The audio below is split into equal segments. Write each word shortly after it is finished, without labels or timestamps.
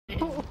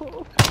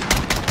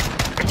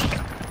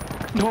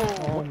No!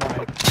 Oh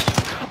my.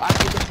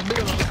 I'm in the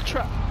middle of the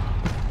trap!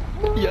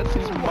 Yes,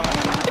 he's mine!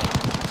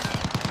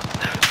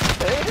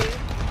 Hey!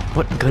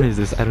 What gun is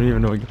this? I don't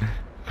even know.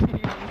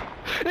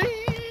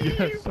 Hey!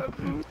 Yes.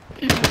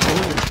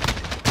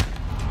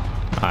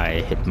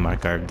 I hit my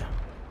guard.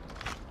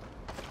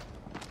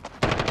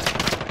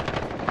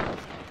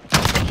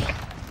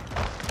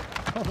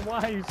 Why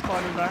are you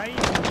spawning behind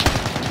me?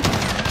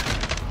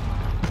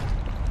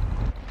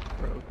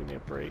 Bro, give me a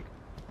break.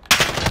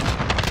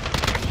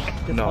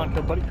 Get No. on,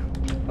 buddy.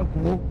 Oh,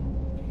 whoa.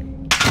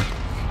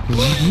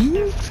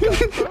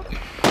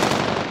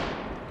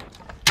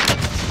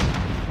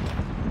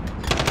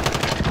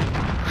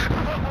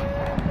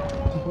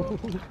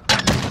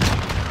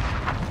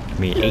 Give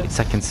me 8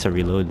 seconds to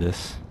reload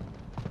this.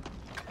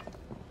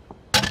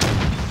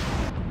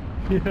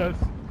 Yes.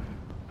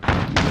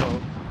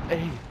 No.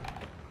 Hey!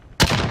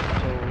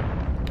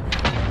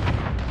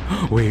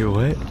 Wait,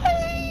 what?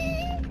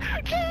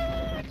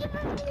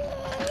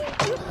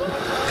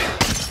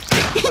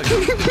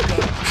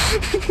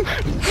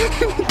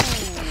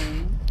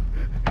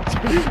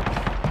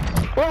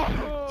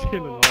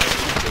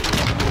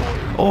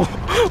 Oh!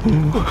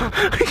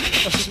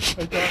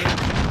 I got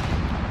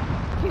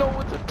it. No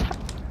one's attacked!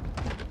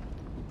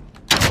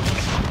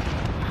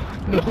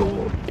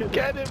 No!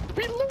 Get him!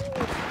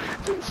 Reload!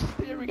 Just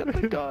staring at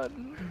the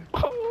gun!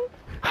 Oh!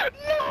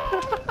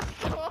 No!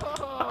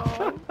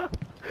 Stop!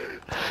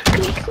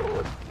 You're so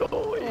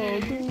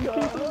annoying!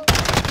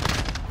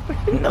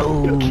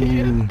 No! You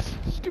can't!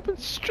 Stupid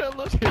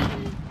Strela!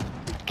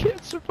 You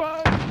can't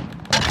survive!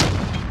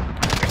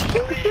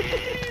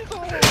 Please! Oh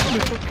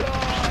my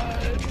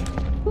god!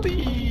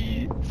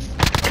 Please!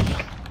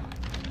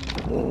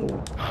 No!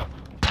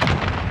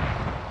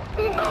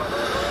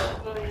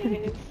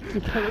 Please!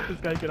 You can't let this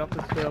guy get off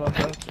the trail,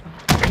 bro.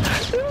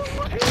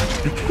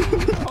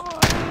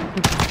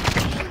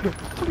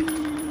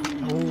 Please!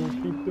 Oh,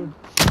 keep them.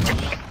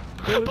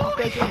 Don't let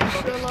this guy get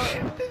off the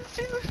trail. This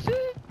is a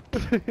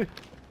shit!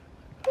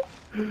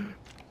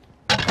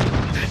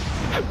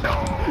 No!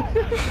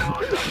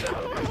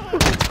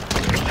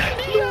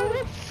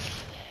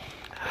 Yes!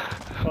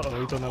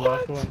 Uh-oh, he's on the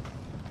last one.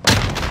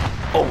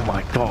 Oh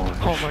my god!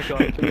 Oh my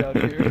god, get out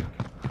of here.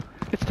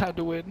 It's time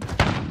to win.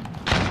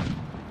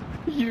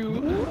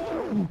 You!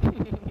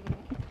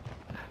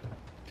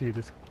 Dude,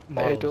 this Hey,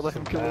 model don't let is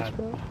him so kill us, bad.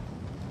 bro.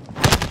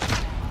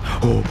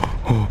 Oh,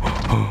 oh,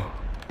 oh.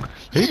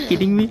 Are you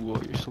kidding me?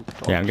 Whoa, you're so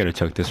dumb. Yeah, I'm gonna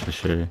choke this for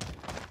sure.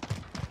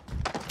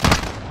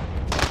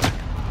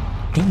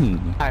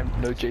 Dang. I'm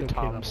no J. Still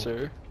Tom, killable.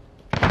 sir.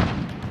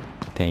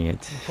 Dang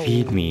it.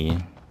 Feed me.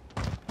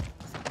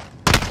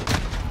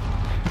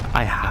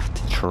 I have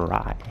to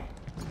try.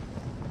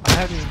 I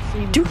haven't even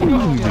seen Dude. him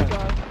Oh my yet.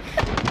 god.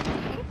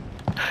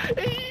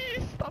 Hey,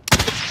 stop.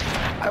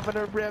 I'm on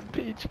a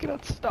rampage, you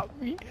cannot stop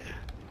me.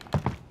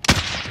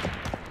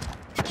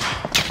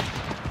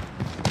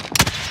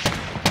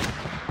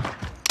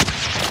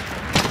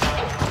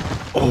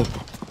 Oh!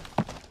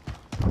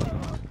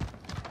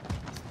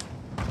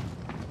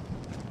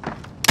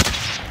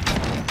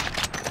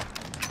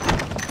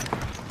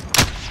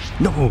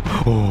 No!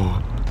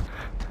 Oh!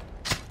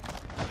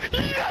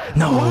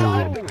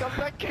 No! Come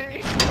back,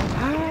 king.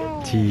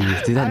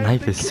 Jeez, dude, that I'm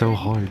knife the is so king.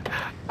 hard.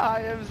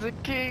 I am the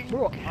king.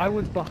 Bro, I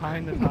was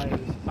behind the tires.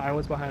 I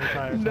was behind the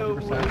tires. No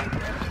 100%. way.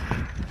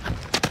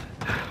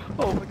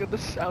 Oh my god, the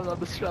sound on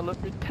the Strela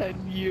for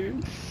 10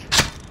 years.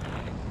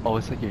 Oh,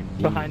 it's like your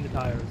knee. Behind the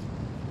tires.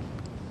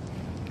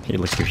 Hey,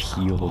 look, you're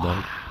healed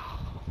up.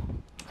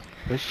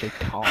 Where's J.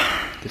 Tom?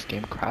 This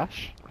game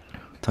crash?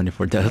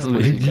 24 deaths, Oh,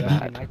 baby. yeah.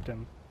 I knifed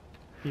him.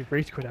 He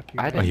rage quit after you.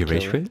 I Oh, you didn't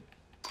rage kill quit?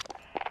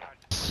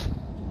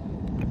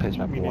 I played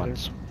map Me neither.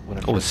 once. When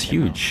it Oh, first it's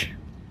came out. huge.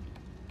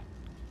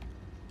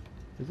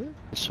 Is it?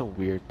 It's so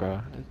weird, bro.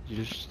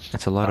 You just.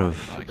 That's a lot I'm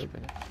of- not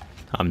keeping it.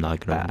 I'm not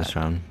gonna win this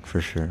Bad. round, for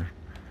sure.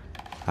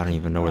 I don't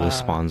even know where the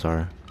spawns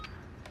are.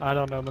 I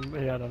don't know the.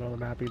 Yeah, I don't know the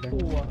map either.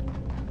 What?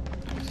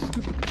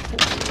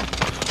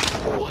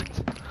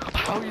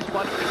 How are you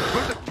spotting?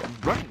 Where's it? I'm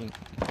running.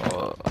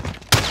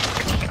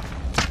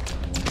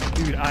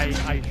 Dude,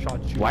 I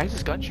shot you. Why is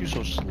this gun shoot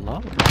so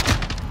slow?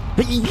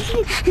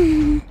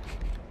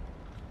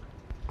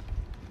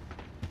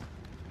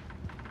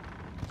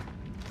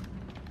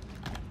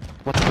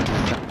 What the fuck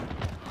is that?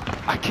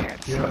 I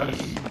can't see.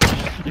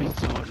 Yes. You're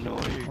so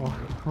annoying.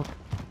 Oh.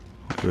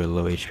 You're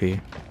low HP.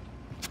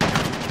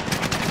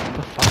 What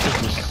the fuck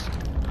is this?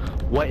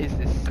 What is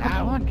this sound?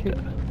 Come on, kid.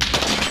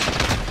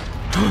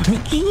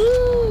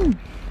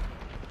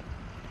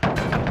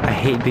 I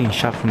hate being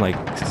shot from like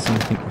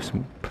something or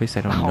some place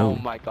I don't Oh know.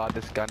 my god,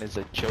 this gun is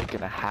a joke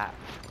and a half.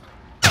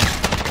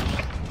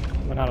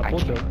 Went out of I full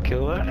joke. can't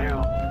kill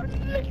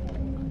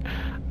anyone.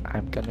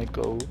 I'm gonna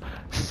go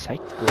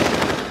psycho.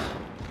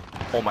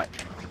 Oh my.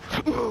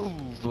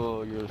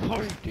 Oh, you're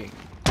fighting.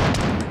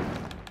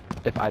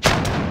 If I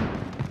don't.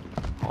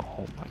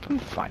 Oh my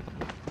god, finally.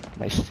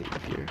 Nice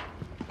save here.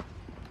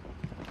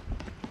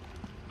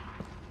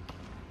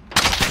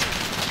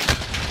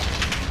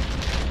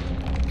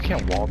 You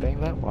can't wallbang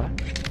that? What?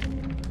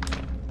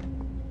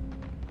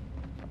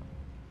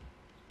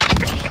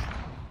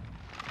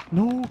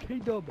 No,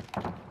 K-Dub.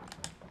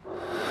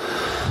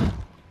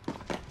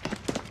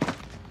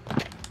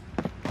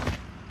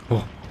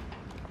 Oh,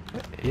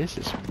 What is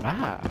this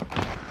map?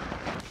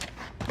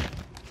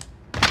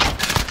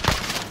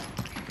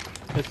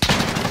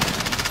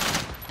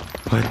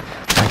 what?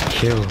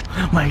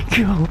 My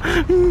kill.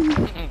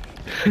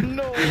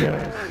 No,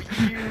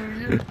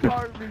 you're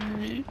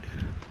farming me.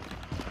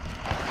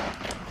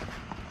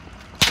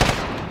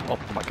 Oh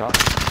my god.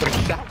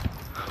 Stop.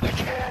 I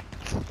can't.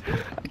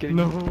 I'm getting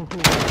No.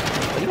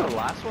 Are you the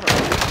last one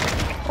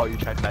or Oh, you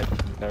tried knife.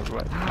 Never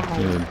mind.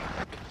 Dude.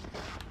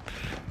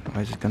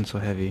 Why is this gun so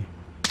heavy?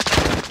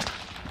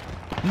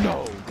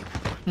 No.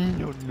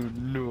 No, no,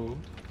 no.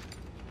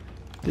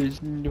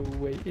 There's no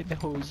way in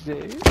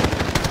Jose.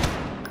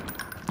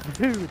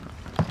 Dude.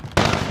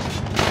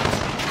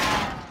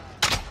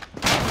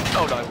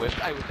 Oh no, I whipped.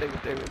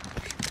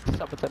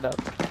 Stop it then up.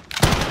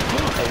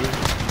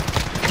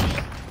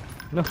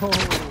 No.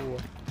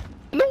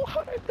 No,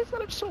 how did I miss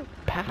that? I'm so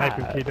bad. Knife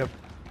him, K-Dub.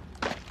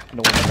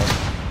 No one knows.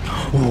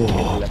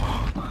 Whoa.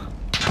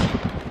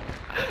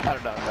 I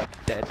don't know, I'm not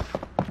dead.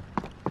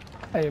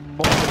 I am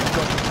more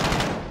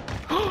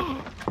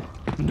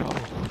than No.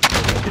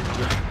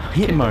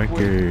 Hit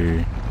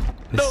marker.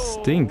 This No.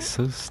 stinks.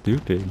 So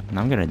stupid.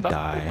 I'm gonna Not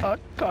die. a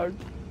card.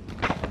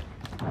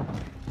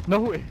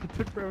 No, it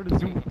took forever to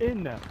zoom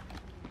in.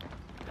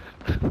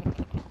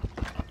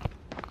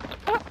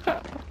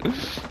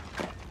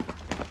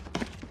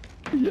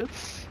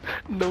 Yes.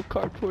 No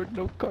cardboard,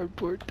 no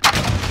cardboard.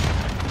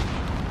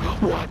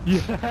 What?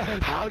 Yes.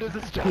 How does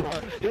this jump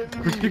hit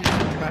me?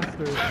 Ridiculous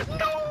faster.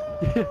 No!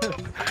 Yes.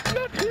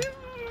 Not him!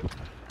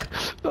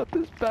 Not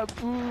this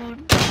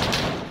baboon!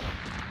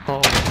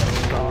 Oh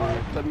my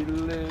god, let me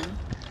live.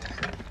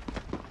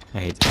 I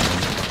hate this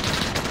gun.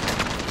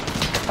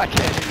 I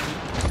can't hit you.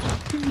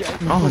 Yes.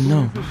 Oh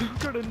no. He's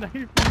got a knife in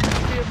his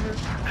camera.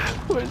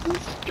 Where's the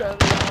Strela?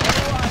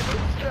 Why the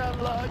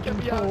Strela? Get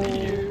me out of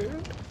here.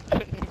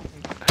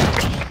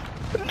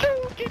 No,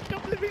 get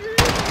up, let me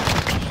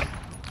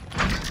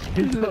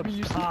in. Let me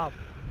use Stop.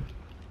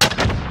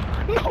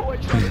 No, I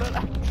shot it on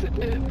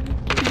accident.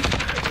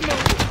 No.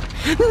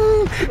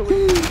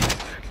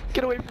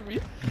 Get away from me.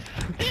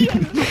 Yes.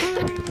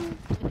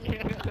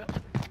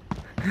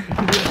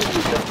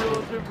 The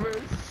roles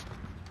reverse.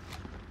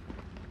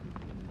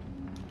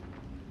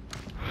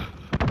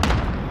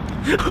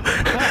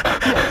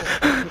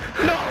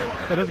 No.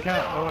 That doesn't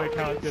count. Oh, it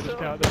counts. It doesn't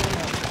count. That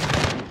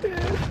doesn't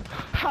count.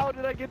 How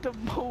did I get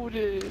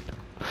demoted?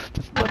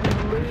 Just let me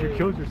live. You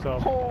killed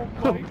yourself. Oh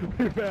my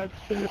Very bad.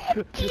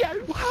 Yes!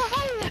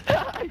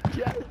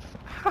 Yes!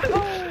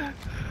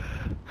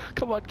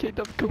 Come on,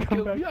 K-Tom, come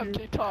kill back me. I'm here.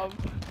 K-Tom.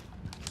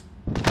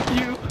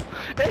 You!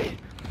 Hey!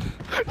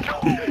 No!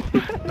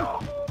 No!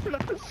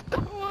 Let this go!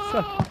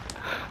 Oh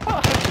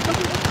my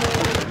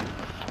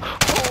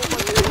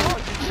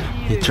god,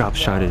 He drop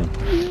shotted.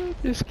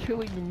 It's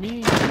killing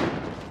me.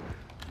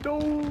 No!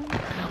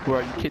 Where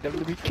are you, K-Tom?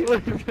 Let me kill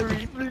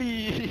you,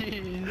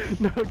 please!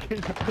 No,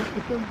 K-Dub,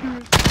 don't do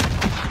it.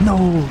 No.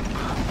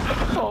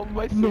 Oh,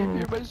 my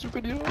savior, my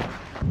superhero!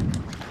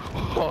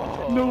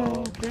 Oh.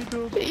 No,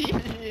 K-Dub.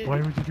 Why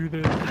would you do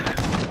this?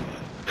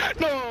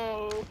 No!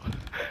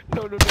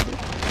 No, no, no, no.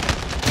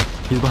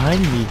 He's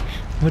behind me.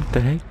 What the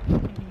heck?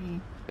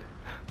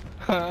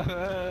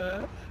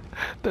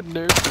 The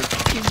nerves are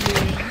kicking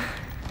in.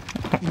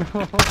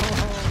 No.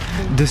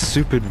 This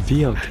stupid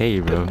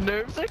VLK, bro. The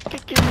nerves are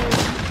kicking in.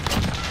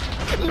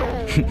 No,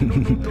 no,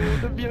 no, no,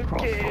 the VLK.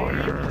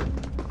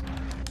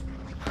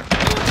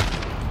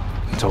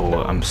 So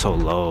I'm so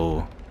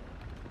low.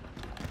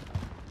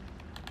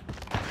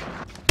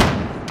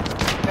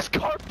 This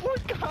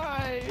cardboard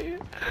guy!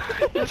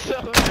 You're so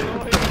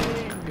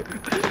annoying!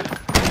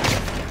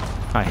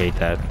 I hate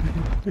that.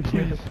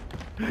 Yes.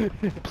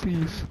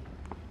 Please.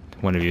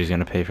 One of you is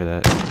gonna pay for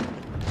that.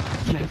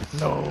 Yes.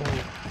 No.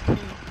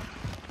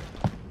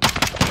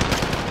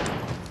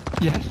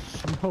 Yes.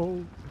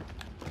 No.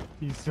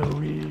 He's so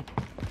weak.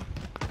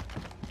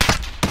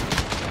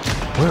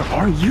 Where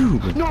are you?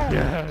 No!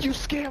 Yes. You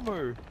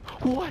scammer!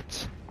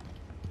 What?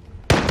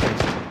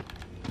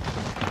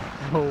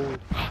 No.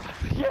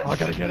 Yes! Oh, I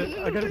gotta get it.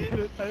 I gotta get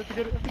it. I have to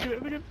get it. I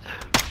have to get it.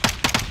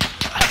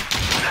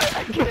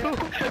 I can't.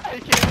 I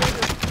can't win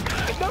it.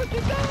 No,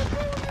 get down,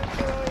 bro.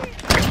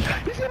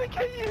 He's gonna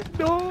kill you.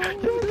 No.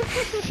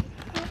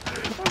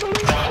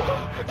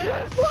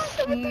 Yes.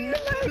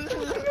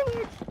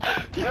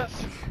 Yes.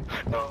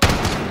 No.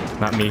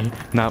 Not me.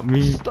 Not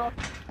me. Stop.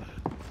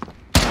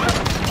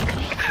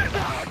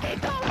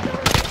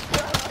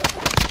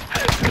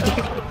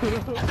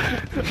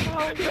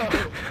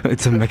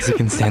 It's a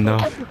Mexican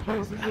standoff.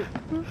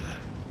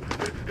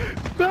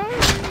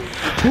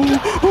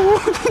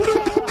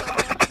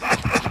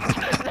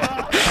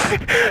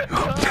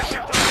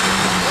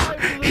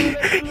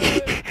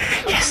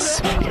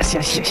 Yes. Yes.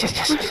 Yes. Yes. Yes.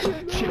 Yes.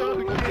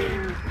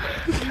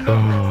 Oh.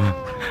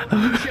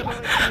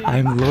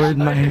 I'm Lord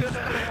Knife.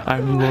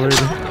 I'm Lord.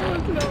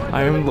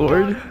 I am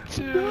Lord.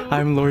 Too.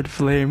 I'm Lord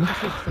Flame. This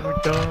is so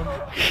dumb.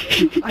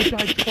 I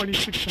died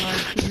 26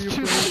 times. Give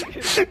me a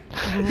break.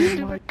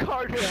 Oh my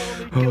Card will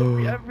only God. kill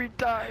me every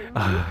time.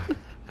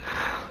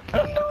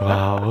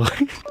 Wow.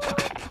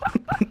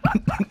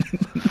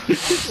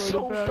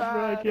 So back, bad.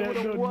 I Rack, yeah,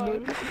 would've no,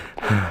 won. no.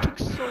 It took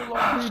so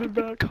long. Bring it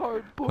back.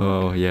 Cardboard.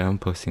 Oh yeah, I'm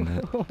posting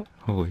that.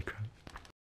 Holy crap.